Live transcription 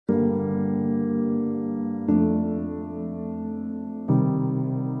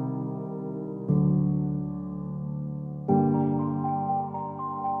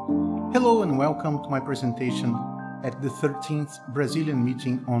Hello and welcome to my presentation at the 13th Brazilian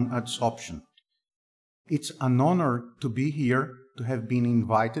meeting on adsorption. It's an honor to be here, to have been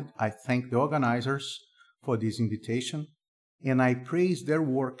invited. I thank the organizers for this invitation, and I praise their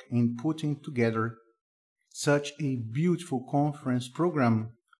work in putting together such a beautiful conference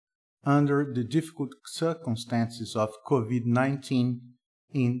program under the difficult circumstances of COVID-19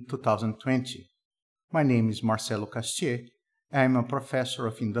 in 2020. My name is Marcelo Castier. I'm a professor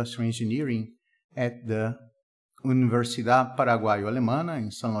of industrial engineering at the Universidade Paraguaio-Alemana in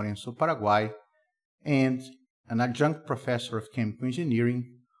São Lourenço, Paraguay, and an adjunct professor of chemical engineering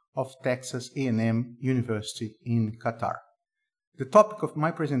of Texas A&M University in Qatar. The topic of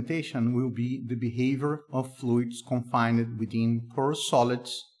my presentation will be the behavior of fluids confined within porous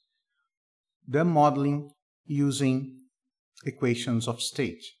solids, the modeling using equations of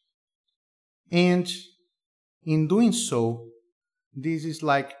state. And in doing so, this is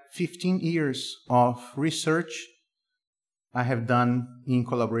like 15 years of research I have done in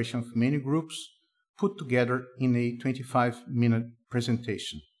collaboration with many groups, put together in a 25-minute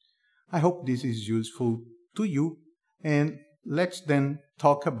presentation. I hope this is useful to you, and let's then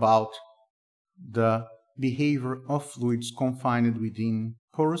talk about the behavior of fluids confined within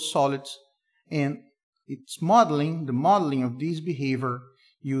porous solids and its modeling, the modeling of this behavior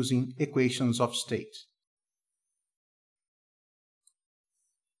using equations of state.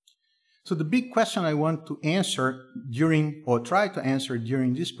 So the big question I want to answer during, or try to answer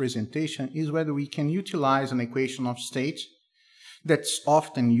during this presentation, is whether we can utilize an equation of state that's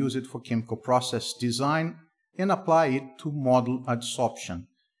often used for chemical process design and apply it to model adsorption.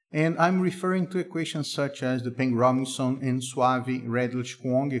 And I'm referring to equations such as the Peng-Robinson and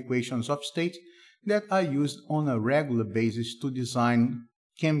Soave-Redlich-Kwong equations of state that are used on a regular basis to design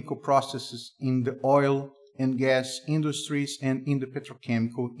chemical processes in the oil and gas industries and in the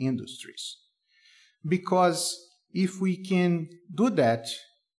petrochemical industries. Because if we can do that,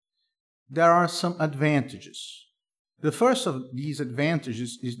 there are some advantages. The first of these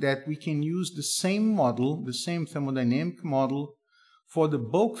advantages is that we can use the same model, the same thermodynamic model, for the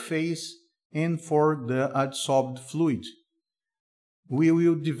bulk phase and for the adsorbed fluid. We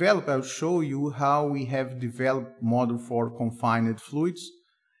will develop, I'll show you how we have developed model for confined fluids,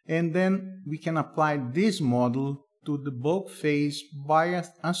 and then we can apply this model to the bulk phase by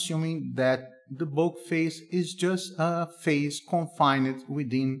assuming that the bulk phase is just a phase confined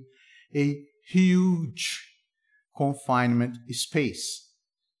within a huge confinement space.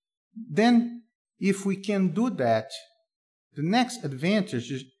 Then, if we can do that, the next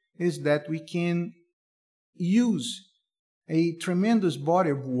advantage is that we can use a tremendous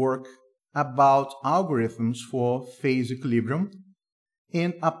body of work about algorithms for phase equilibrium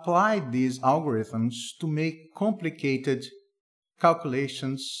and apply these algorithms to make complicated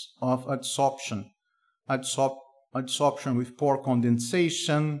calculations of adsorption. Adsorption with pore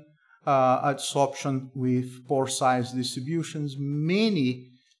condensation, adsorption with pore size distributions. Many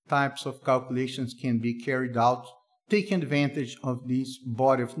types of calculations can be carried out, taking advantage of this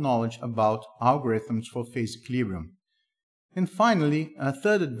body of knowledge about algorithms for phase equilibrium. And finally, a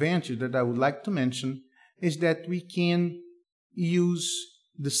third advantage that I would like to mention is that we can use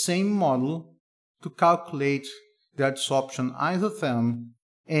the same model to calculate the adsorption isotherm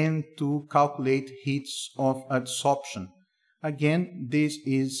and to calculate heats of adsorption. Again, this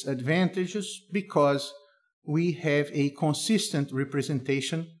is advantageous because we have a consistent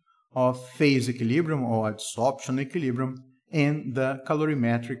representation of phase equilibrium or adsorption equilibrium and the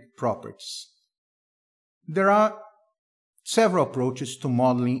calorimetric properties. There are several approaches to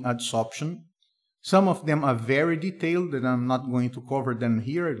modeling adsorption. Some of them are very detailed, and I'm not going to cover them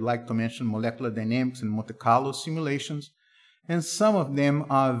here. I'd like to mention molecular dynamics and Monte Carlo simulations. And some of them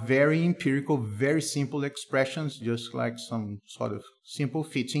are very empirical, very simple expressions, just like some sort of simple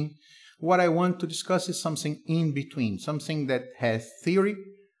fitting. What I want to discuss is something in between, something that has theory,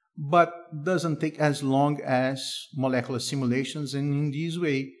 but doesn't take as long as molecular simulations, and in this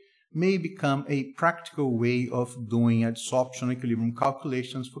way may become a practical way of doing adsorption equilibrium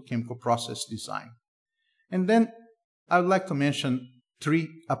calculations for chemical process design. And then I would like to mention three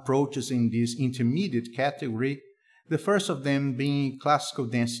approaches in this intermediate category. The first of them being classical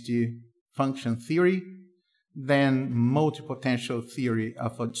density function theory, then multipotential theory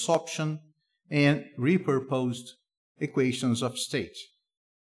of adsorption, and repurposed equations of state.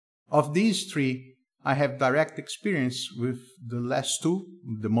 Of these three, I have direct experience with the last two,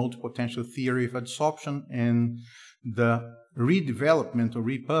 the multipotential theory of adsorption and the redevelopment or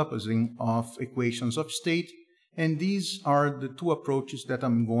repurposing of equations of state, and these are the two approaches that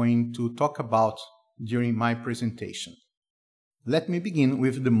I'm going to talk about during my presentation. Let me begin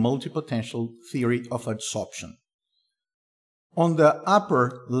with the multipotential theory of adsorption. On the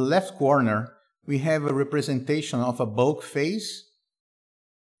upper left corner, we have a representation of a bulk phase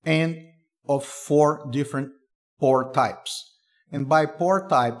and of 4 different pore types. And by pore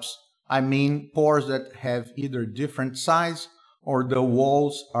types, I mean pores that have either different size or the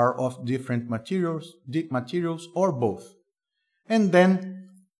walls are of different materials, deep materials, or both. And then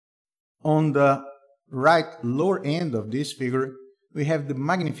on the right lower end of this figure, we have the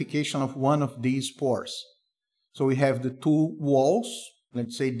magnification of one of these pores. So we have the 2 walls,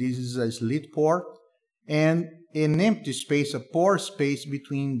 let's say this is a slit pore, and an empty space, a pore space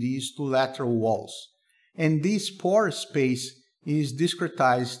between these 2 lateral walls. And this pore space is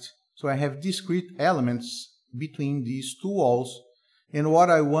discretized, so I have discrete elements between these 2 walls, and what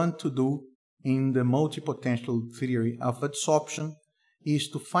I want to do in the multipotential theory of adsorption is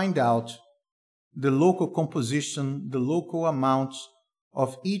to find out the local composition, the local amounts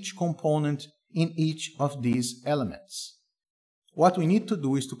of each component in each of these elements. What we need to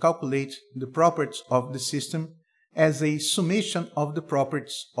do is to calculate the properties of the system as a summation of the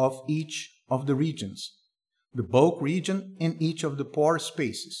properties of each of the regions, the bulk region and each of the pore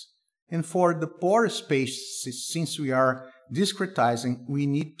spaces. And for the pore spaces, since we are discretizing, we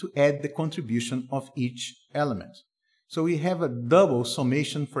need to add the contribution of each element. So we have a double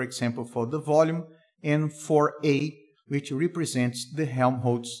summation, for example, for the volume and for A, which represents the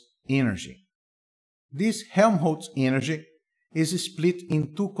Helmholtz energy. This Helmholtz energy is split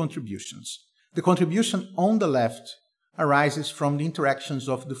in 2 contributions. The contribution on the left arises from the interactions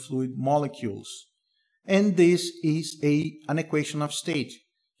of the fluid molecules, and this is an equation of state.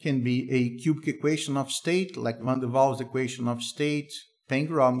 It can be a cubic equation of state, like Van der Waals equation of state,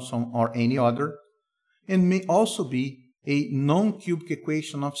 Peng-Robinson, or any other, and may also be a non-cubic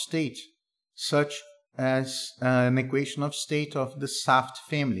equation of state, such as an equation of state of the SAFT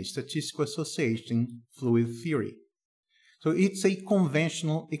family, Statistical Association Fluid Theory. So it's a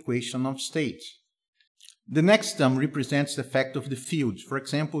conventional equation of state. The next term represents the effect of the field, for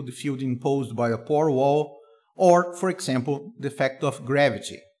example, the field imposed by a pore wall, or, for example, the effect of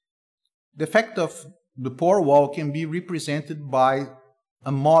gravity. The effect of the pore wall can be represented by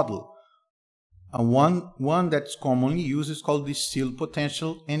a model. One that's commonly used is called the Still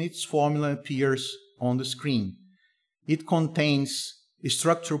potential, and its formula appears on the screen. It contains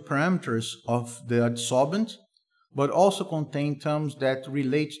structural parameters of the adsorbent, but also contains terms that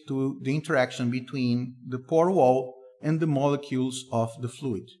relate to the interaction between the pore wall and the molecules of the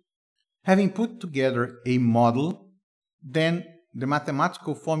fluid. Having put together a model, then the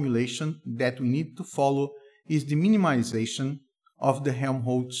mathematical formulation that we need to follow is the minimization of the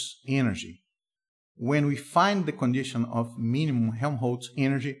Helmholtz energy. When we find the condition of minimum Helmholtz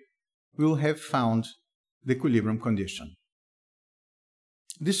energy, we will have found the equilibrium condition.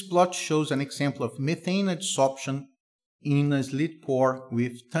 This plot shows an example of methane adsorption in a slit pore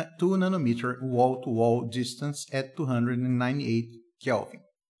with 2 nanometer wall-to-wall distance at 298 Kelvin.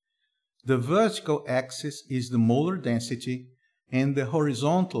 The vertical axis is the molar density, and the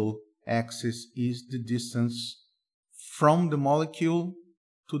horizontal axis is the distance from the molecule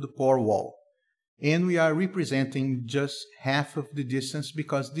to the pore wall. And we are representing just half of the distance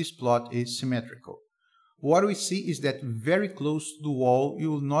because this plot is symmetrical. What we see is that very close to the wall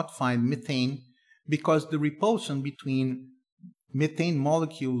you will not find methane because the repulsion between methane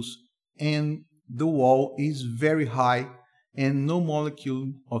molecules and the wall is very high, and no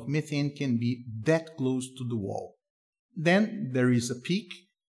molecule of methane can be that close to the wall. Then there is a peak,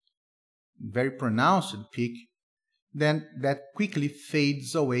 very pronounced peak, then that quickly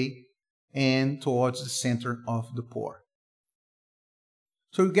fades away and towards the center of the pore.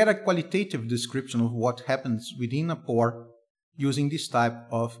 So you get a qualitative description of what happens within a pore using this type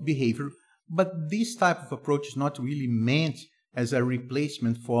of behavior, but this type of approach is not really meant as a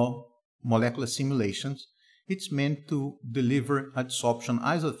replacement for molecular simulations. It's meant to deliver adsorption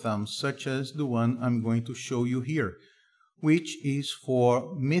isotherms such as the one I'm going to show you here, which is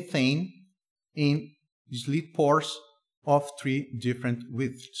for methane in slit pores of 3 different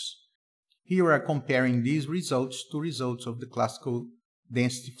widths. Here we are comparing these results to results of the classical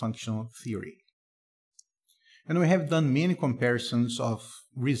density functional theory. And we have done many comparisons of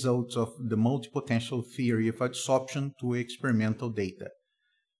results of the multipotential theory of adsorption to experimental data.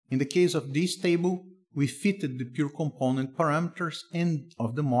 In the case of this table, we fitted the pure component parameters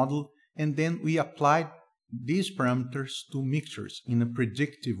of the model, and then we applied these parameters to mixtures in a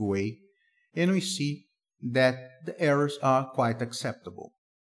predictive way, and we see that the errors are quite acceptable.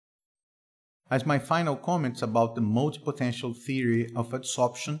 As my final comments about the multipotential theory of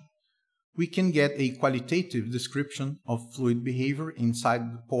adsorption, we can get a qualitative description of fluid behavior inside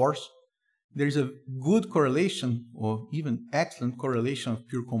the pores. There is a good correlation, or even excellent correlation of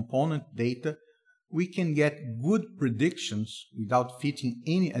pure component data. We can get good predictions without fitting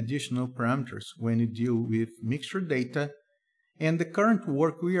any additional parameters when you deal with mixture data. And the current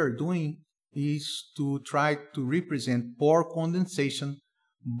work we are doing is to try to represent pore condensation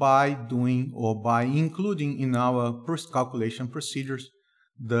by doing or by including in our calculation procedures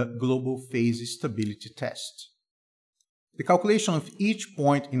the global phase stability test. The calculation of each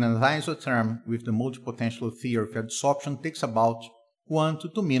point in an isotherm with the multipotential theory of adsorption takes about 1 to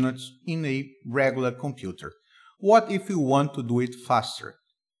 2 minutes in a regular computer. What if we want to do it faster?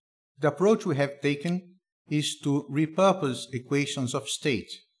 The approach we have taken is to repurpose equations of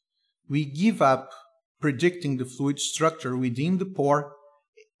state. We give up predicting the fluid structure within the pore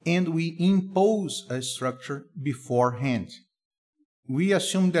and we impose a structure beforehand. We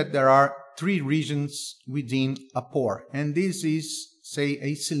assume that there are 3 regions within a pore, and this is, say,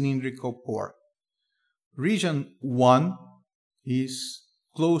 a cylindrical pore. Region 1 is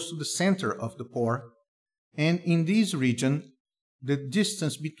close to the center of the pore, and in this region, the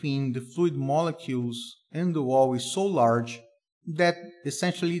distance between the fluid molecules and the wall is so large that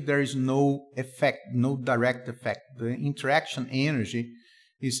essentially there is no effect, no direct effect. The interaction energy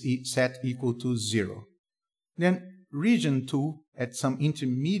is set equal to 0. Then region 2, at some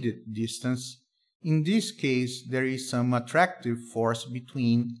intermediate distance, in this case there is some attractive force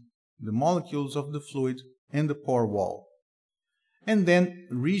between the molecules of the fluid and the pore wall. And then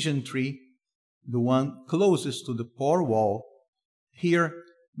region 3, the one closest to the pore wall, here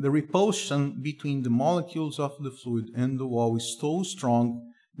the repulsion between the molecules of the fluid and the wall is so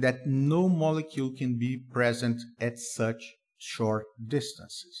strong that no molecule can be present at such short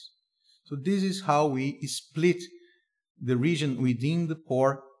distances. So this is how we split the region within the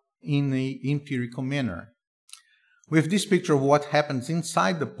pore in an empirical manner. With this picture of what happens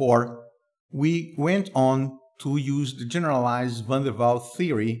inside the pore, we went on to use the generalized van der Waals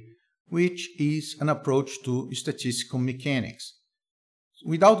theory, which is an approach to statistical mechanics.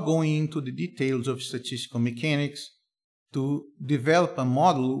 Without going into the details of statistical mechanics, to develop a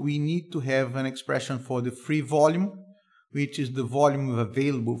model, we need to have an expression for the free volume, which is the volume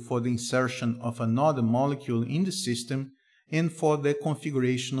available for the insertion of another molecule in the system, and for the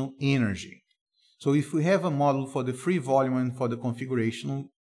configurational energy. So if we have a model for the free volume and for the configurational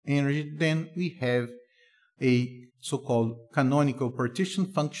energy, then we have a so-called canonical partition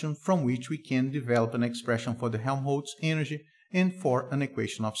function from which we can develop an expression for the Helmholtz energy and for an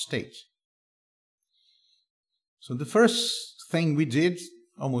equation of state. So the first thing we did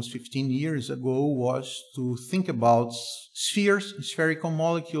almost 15 years ago was to think about spheres, spherical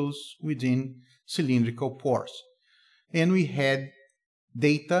molecules within cylindrical pores. And we had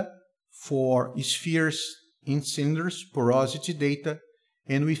data for spheres in cylinders, porosity data,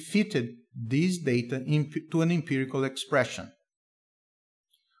 and we fitted this data to an empirical expression.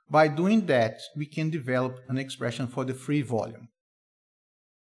 By doing that, we can develop an expression for the free volume.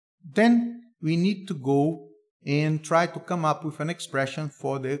 Then we need to go and try to come up with an expression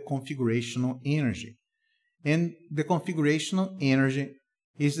for the configurational energy. And the configurational energy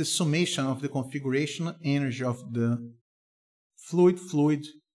is the summation of the configurational energy of the fluid-fluid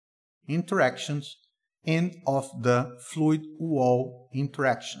interactions and of the fluid-wall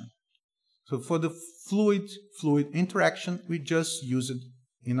interaction. So for the fluid-fluid interaction, we just used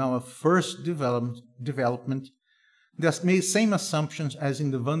in our first development the same assumptions as in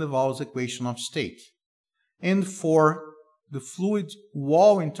the van der Waals equation of state. And for the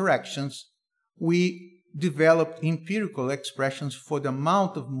fluid-wall interactions, we developed empirical expressions for the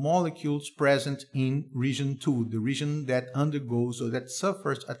amount of molecules present in region 2, the region that undergoes or that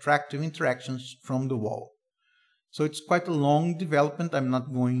suffers attractive interactions from the wall. So it's quite a long development. I'm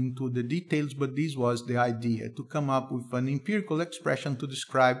not going into the details, but this was the idea, to come up with an empirical expression to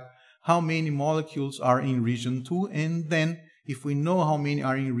describe how many molecules are in region 2, and then if we know how many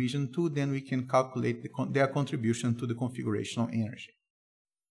are in region 2, then we can calculate their contribution to the configurational energy.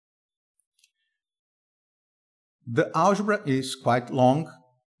 The algebra is quite long,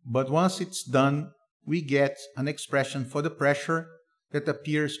 but once it's done, we get an expression for the pressure that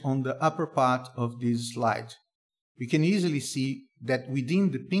appears on the upper part of this slide. We can easily see that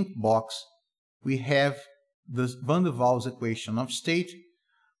within the pink box, we have the van der Waals equation of state,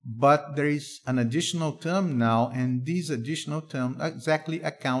 but there is an additional term now, and this additional term exactly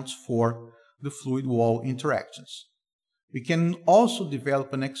accounts for the fluid wall interactions. We can also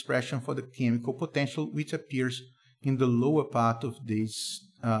develop an expression for the chemical potential, which appears in the lower part of this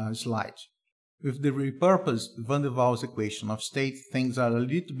slide. With the repurposed van der Waals equation of state, things are a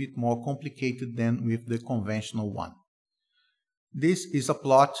little bit more complicated than with the conventional one. This is a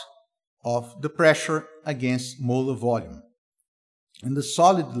plot of the pressure against molar volume. And the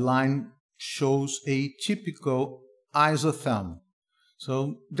solid line shows a typical isotherm.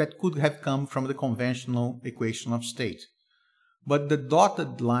 So that could have come from the conventional equation of state. But the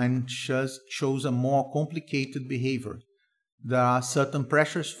dotted line shows a more complicated behavior. There are certain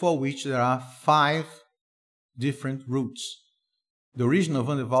pressures for which there are 5 different roots. The original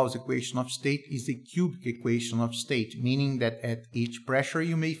van der Waals equation of state is a cubic equation of state, meaning that at each pressure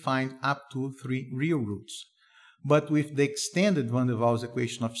you may find up to 3 real roots. But with the extended van der Waals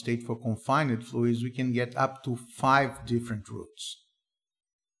equation of state for confined fluids, we can get up to 5 different roots.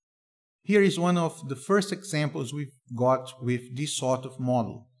 Here is one of the first examples we've got with this sort of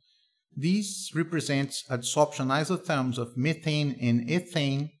model. This represents adsorption isotherms of methane and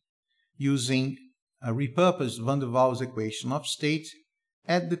ethane using a repurposed van der Waals equation of state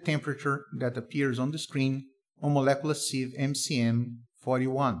at the temperature that appears on the screen on molecular sieve MCM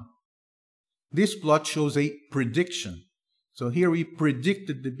 41. This plot shows a prediction. So here we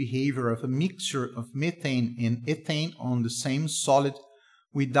predicted the behavior of a mixture of methane and ethane on the same solid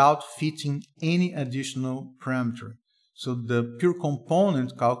without fitting any additional parameter. So the pure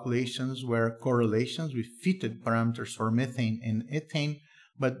component calculations were correlations. We fitted parameters for methane and ethane,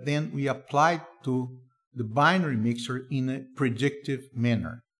 but then we applied to the binary mixture in a predictive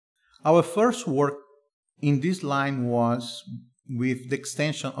manner. Our first work in this line was with the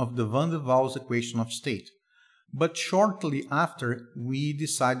extension of the van der Waals equation of state. But shortly after, we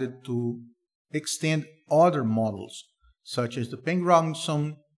decided to extend other models, such as the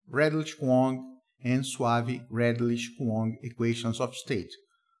Peng-Robinson, Redlich-Kwong, and Suave-Redlich-Kwong equations of state.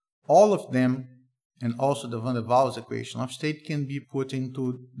 All of them, and also the van der Waals equation of state, can be put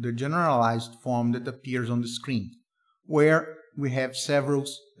into the generalized form that appears on the screen, where we have several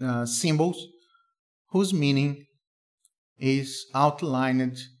symbols whose meaning is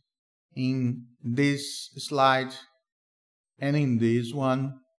outlined in this slide and in this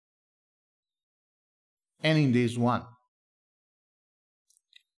one and in this one.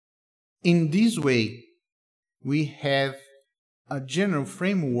 In this way, we have a general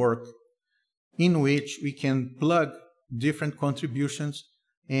framework in which we can plug different contributions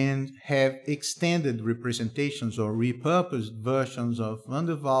and have extended representations or repurposed versions of van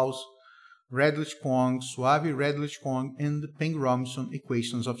der Waals, Redlich-Kwong, Suave-Redlich-Kwong, and the Peng-Robinson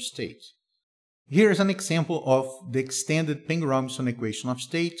equations of state. Here is an example of the extended Peng-Robinson equation of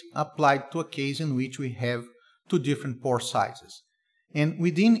state applied to a case in which we have 2 different pore sizes. And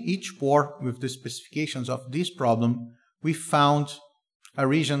within each pore, with the specifications of this problem, we found a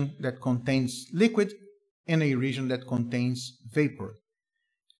region that contains liquid and a region that contains vapor.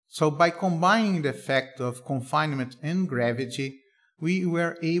 So by combining the effect of confinement and gravity, we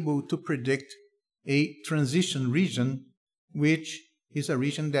were able to predict a transition region, which is a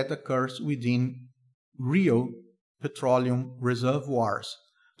region that occurs within real petroleum reservoirs,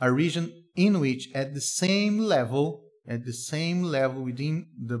 a region in which at the same level within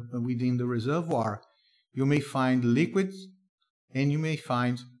the reservoir, you may find liquids and you may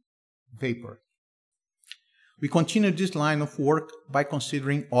find vapor. We continue this line of work by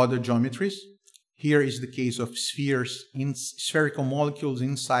considering other geometries. Here is the case of spheres in spherical molecules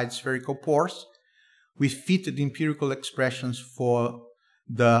inside spherical pores. We fitted empirical expressions for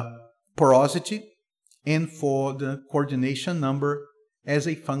the porosity and for the coordination number as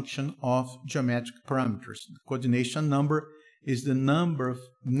a function of geometric parameters. The coordination number is the number of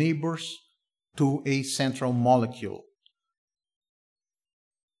neighbors to a central molecule.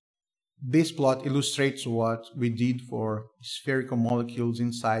 This plot illustrates what we did for spherical molecules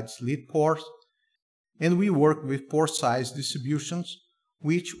inside slit pores, and we work with pore size distributions,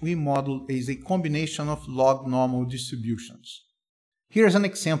 which we modeled as a combination of log normal distributions. Here's an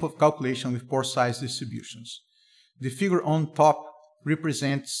example of calculation with pore size distributions. The figure on top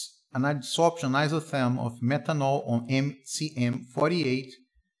represents an adsorption isotherm of methanol on MCM 48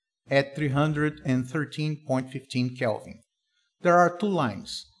 at 313.15 Kelvin. There are 2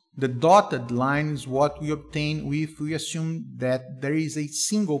 lines. The dotted line is what we obtain if we assume that there is a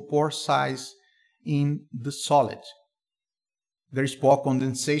single pore size in the solid. There is pore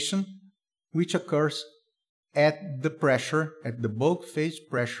condensation, which occurs at the pressure, at the bulk phase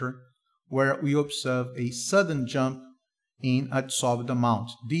pressure, where we observe a sudden jump in adsorbed amount.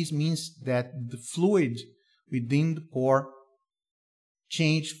 This means that the fluid within the pore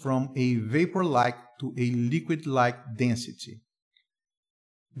changed from a vapor-like to a liquid-like density.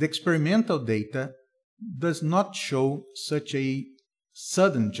 The experimental data does not show such a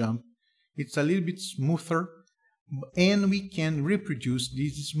sudden jump it's a little bit smoother, and we can reproduce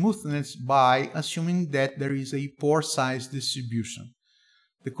this smoothness by assuming that there is a pore size distribution.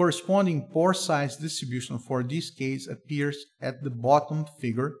 The corresponding pore size distribution for this case appears at the bottom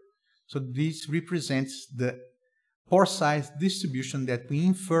figure. So this represents the pore size distribution that we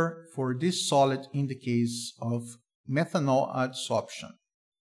infer for this solid in the case of methanol adsorption.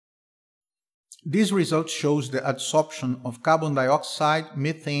 This result shows the adsorption of carbon dioxide,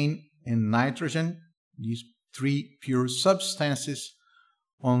 methane, and nitrogen, these three pure substances,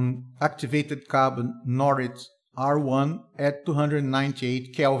 on activated carbon norite R1 at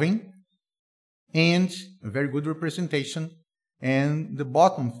 298 Kelvin, and a very good representation. And the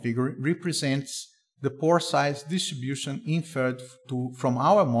bottom figure represents the pore size distribution inferred from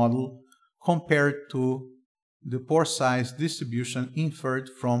our model compared to the pore size distribution inferred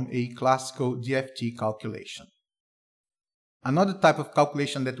from a classical DFT calculation. Another type of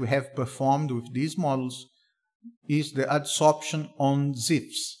calculation that we have performed with these models is the adsorption on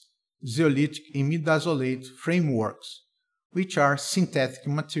ZIFs, zeolitic imidazolate frameworks, which are synthetic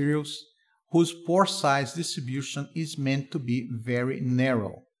materials whose pore size distribution is meant to be very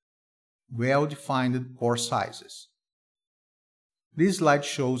narrow, well-defined pore sizes. This slide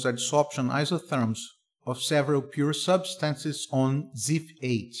shows adsorption isotherms of several pure substances on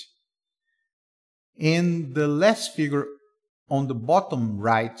ZIF8. And the last figure on the bottom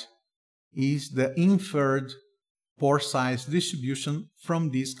right is the inferred pore size distribution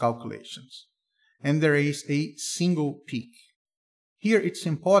from these calculations. And there is a single peak. Here it's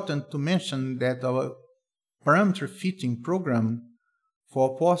important to mention that our parameter fitting program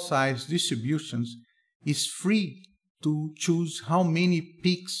for pore size distributions is free to choose how many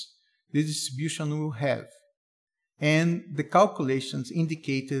peaks the distribution will have. And the calculations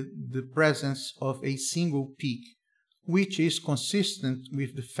indicated the presence of a single peak, which is consistent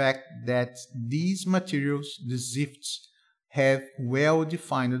with the fact that these materials, the ZIFs, have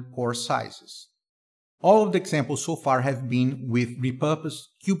well-defined pore sizes. All of the examples so far have been with repurposed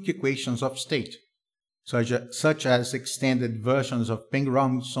cubic equations of state, such as extended versions of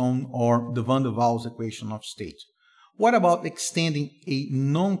Peng-Robinson or the van der Waals equation of state. What about extending a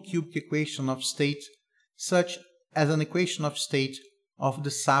non-cubic equation of state, such as an equation of state of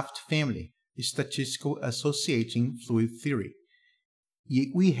the Saft family, statistical associating fluid theory?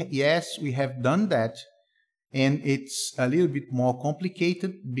 Yes, we have done that, and it's a little bit more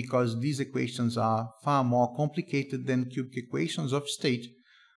complicated because these equations are far more complicated than cubic equations of state.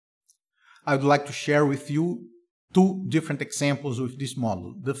 I would like to share with you two different examples with this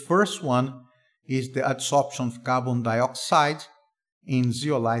model. The first one is the adsorption of carbon dioxide in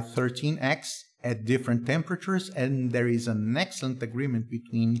zeolite 13X at different temperatures, and there is an excellent agreement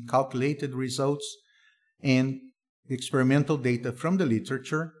between calculated results and experimental data from the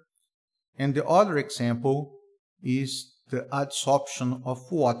literature. And the other example is the adsorption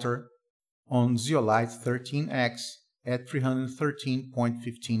of water on zeolite 13X at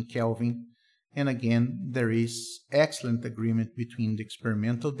 313.15 Kelvin. And again, there is excellent agreement between the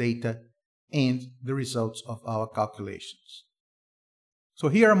experimental data and the results of our calculations. So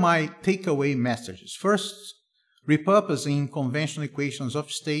here are my takeaway messages. First, repurposing conventional equations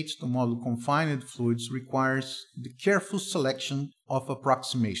of state to model confined fluids requires the careful selection of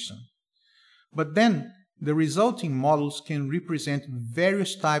approximation. But then, the resulting models can represent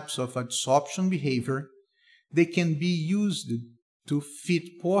various types of adsorption behavior. They can be used to fit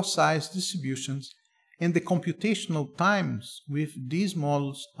pore size distributions, and the computational times with these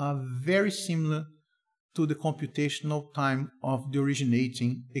models are very similar to the computational time of the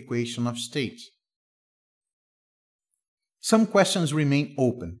originating equation of state. Some questions remain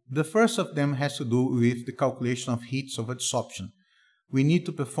open. The first of them has to do with the calculation of heats of adsorption. We need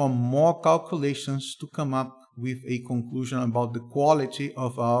to perform more calculations to come up with a conclusion about the quality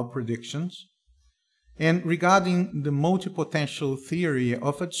of our predictions. And regarding the multipotential theory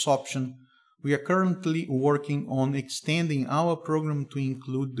of adsorption, we are currently working on extending our program to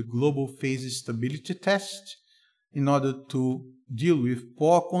include the global phase stability test in order to deal with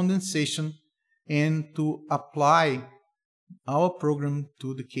pore condensation and to apply our program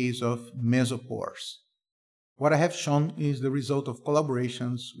to the case of mesopores. What I have shown is the result of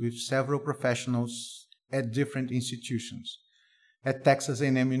collaborations with several professionals at different institutions. At Texas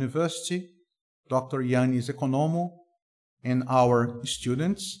A&M University, Dr. Yannis Economou and our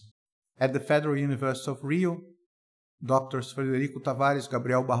students. At the Federal University of Rio, Drs. Frederico Tavares,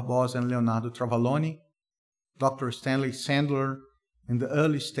 Gabriel Barbosa, and Leonardo Travalloni. Dr. Stanley Sandler in the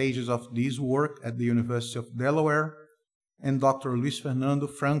early stages of this work at the University of Delaware, and Dr. Luis Fernando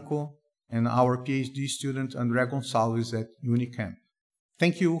Franco and our PhD student André Gonçalves at Unicamp.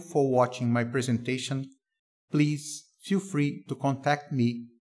 Thank you for watching my presentation. Please feel free to contact me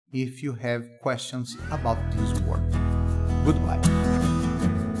if you have questions about this work. Goodbye.